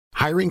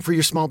Hiring for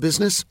your small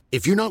business?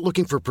 If you're not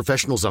looking for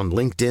professionals on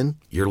LinkedIn,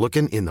 you're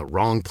looking in the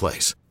wrong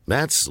place.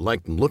 That's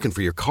like looking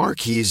for your car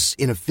keys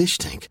in a fish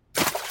tank.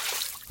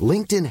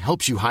 LinkedIn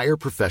helps you hire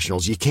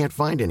professionals you can't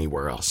find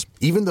anywhere else,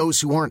 even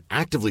those who aren't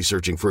actively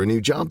searching for a new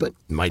job but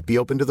might be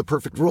open to the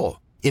perfect role.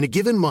 In a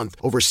given month,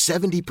 over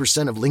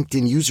 70% of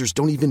LinkedIn users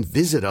don't even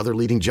visit other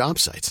leading job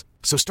sites.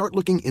 So start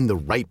looking in the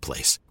right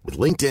place. With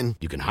LinkedIn,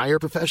 you can hire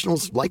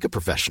professionals like a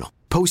professional.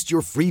 Post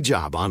your free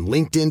job on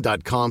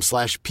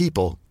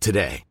linkedin.com/people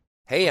today.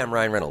 Hey, I'm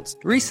Ryan Reynolds.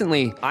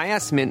 Recently, I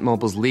asked Mint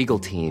Mobile's legal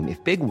team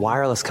if big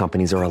wireless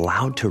companies are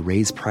allowed to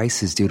raise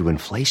prices due to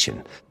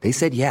inflation. They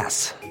said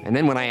yes. And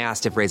then when I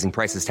asked if raising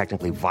prices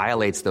technically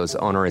violates those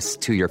onerous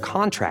two-year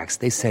contracts,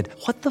 they said,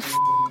 "What the f***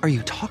 are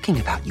you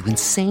talking about, you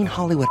insane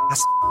Hollywood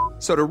ass?"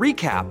 So to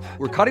recap,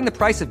 we're cutting the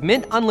price of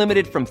Mint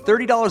Unlimited from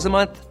 $30 a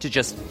month to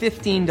just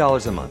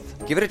 $15 a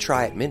month. Give it a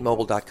try at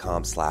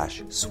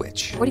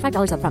mintmobile.com/switch.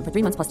 $45 up front for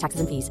 3 months plus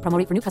taxes and fees. Promo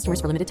rate for new customers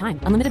for limited time.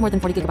 Unlimited more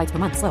than 40 gigabytes per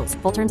month. Slows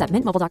full terms at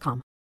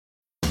mintmobile.com.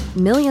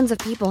 Millions of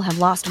people have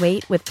lost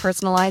weight with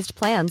personalized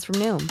plans from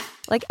Noom.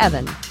 Like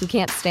Evan, who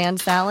can't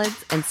stand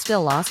salads and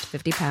still lost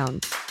 50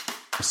 pounds.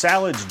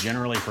 Salads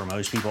generally for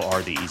most people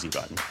are the easy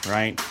button,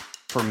 right?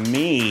 For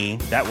me,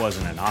 that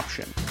wasn't an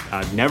option.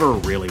 I never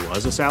really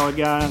was a salad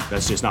guy.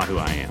 That's just not who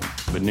I am.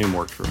 But Noom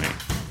worked for me.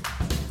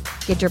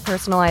 Get your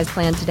personalized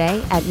plan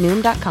today at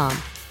Noom.com.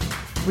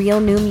 Real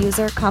Noom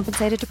user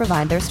compensated to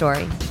provide their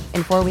story.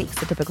 In 4 weeks,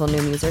 the typical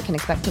Noom user can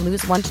expect to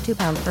lose 1 to 2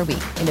 pounds per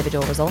week.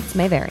 Individual results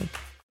may vary.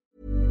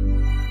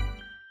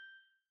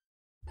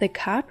 The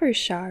copper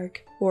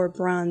shark, or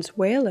bronze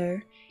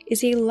whaler,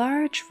 is a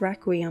large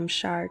requiem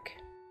shark.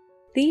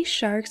 These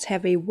sharks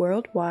have a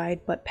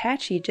worldwide but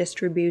patchy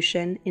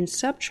distribution in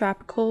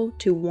subtropical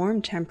to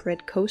warm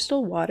temperate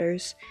coastal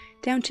waters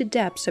down to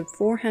depths of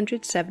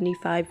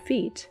 475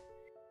 feet.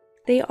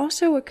 They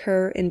also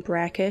occur in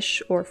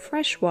brackish or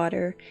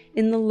freshwater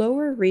in the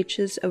lower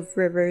reaches of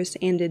rivers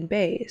and in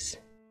bays.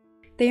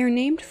 They are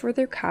named for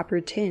their copper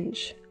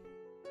tinge.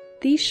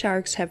 These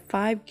sharks have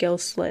 5 gill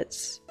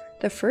slits.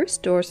 The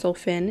first dorsal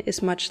fin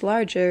is much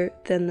larger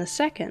than the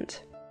second.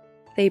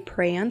 They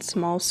prey on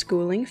small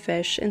schooling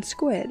fish and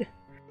squid.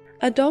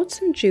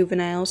 Adults and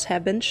juveniles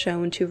have been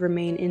shown to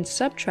remain in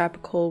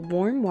subtropical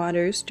warm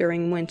waters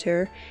during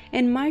winter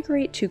and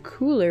migrate to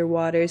cooler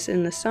waters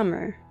in the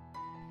summer.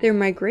 Their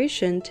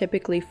migration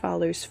typically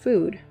follows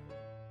food.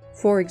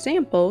 For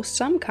example,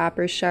 some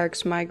copper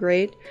sharks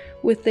migrate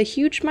with the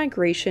huge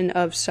migration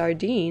of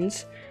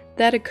sardines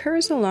that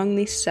occurs along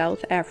the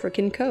South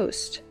African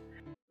coast.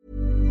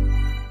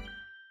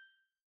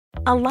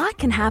 A lot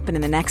can happen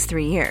in the next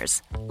 3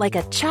 years. Like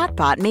a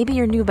chatbot may be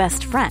your new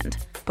best friend.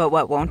 But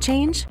what won't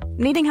change?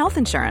 Needing health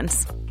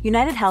insurance.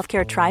 United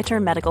Healthcare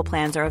Tri-Term Medical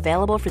Plans are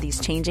available for these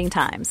changing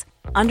times.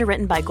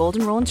 Underwritten by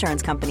Golden Rule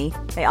Insurance Company,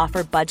 they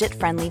offer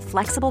budget-friendly,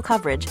 flexible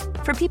coverage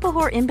for people who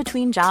are in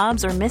between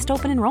jobs or missed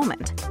open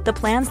enrollment. The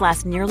plans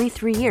last nearly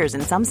 3 years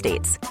in some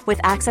states, with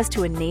access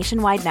to a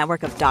nationwide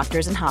network of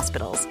doctors and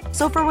hospitals.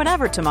 So for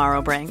whatever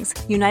tomorrow brings,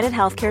 United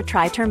Healthcare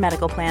Tri-Term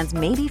Medical Plans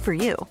may be for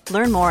you.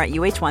 Learn more at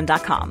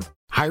uh1.com.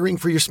 Hiring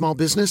for your small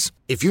business?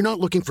 If you're not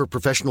looking for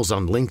professionals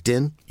on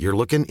LinkedIn, you're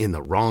looking in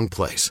the wrong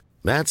place.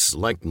 That's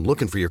like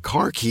looking for your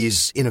car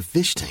keys in a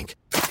fish tank.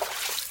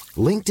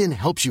 LinkedIn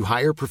helps you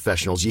hire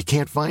professionals you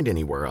can't find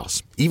anywhere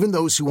else, even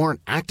those who aren't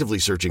actively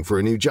searching for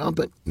a new job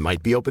but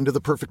might be open to the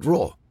perfect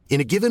role.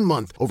 In a given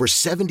month, over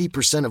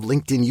 70% of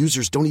LinkedIn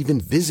users don't even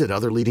visit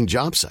other leading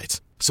job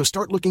sites. So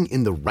start looking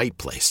in the right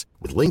place.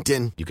 With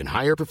LinkedIn, you can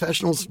hire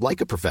professionals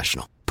like a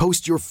professional.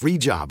 Post your free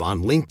job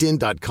on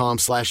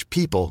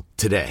linkedin.com/people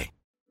today.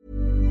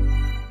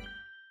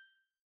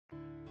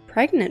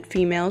 Pregnant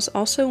females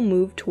also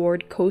move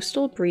toward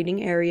coastal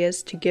breeding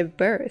areas to give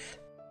birth.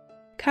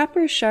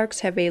 Copper sharks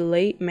have a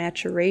late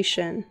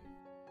maturation.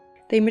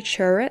 They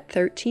mature at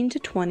 13 to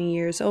 20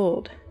 years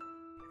old.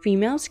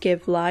 Females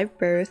give live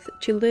birth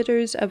to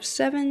litters of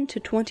 7 to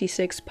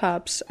 26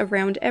 pups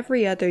around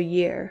every other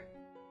year.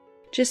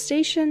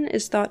 Gestation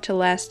is thought to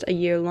last a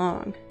year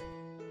long.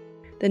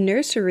 The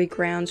nursery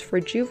grounds for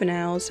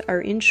juveniles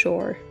are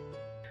inshore.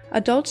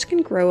 Adults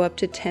can grow up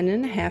to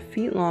 10.5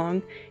 feet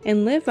long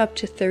and live up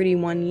to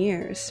 31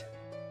 years.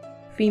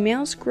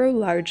 Females grow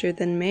larger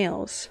than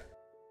males.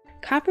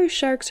 Copper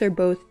sharks are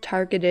both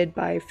targeted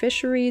by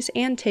fisheries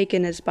and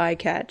taken as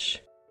bycatch.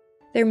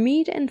 Their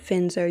meat and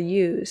fins are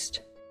used.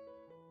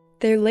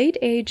 Their late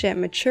age at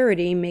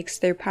maturity makes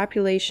their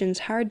populations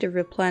hard to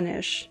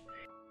replenish.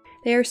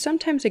 They are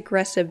sometimes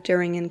aggressive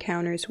during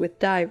encounters with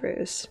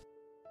divers.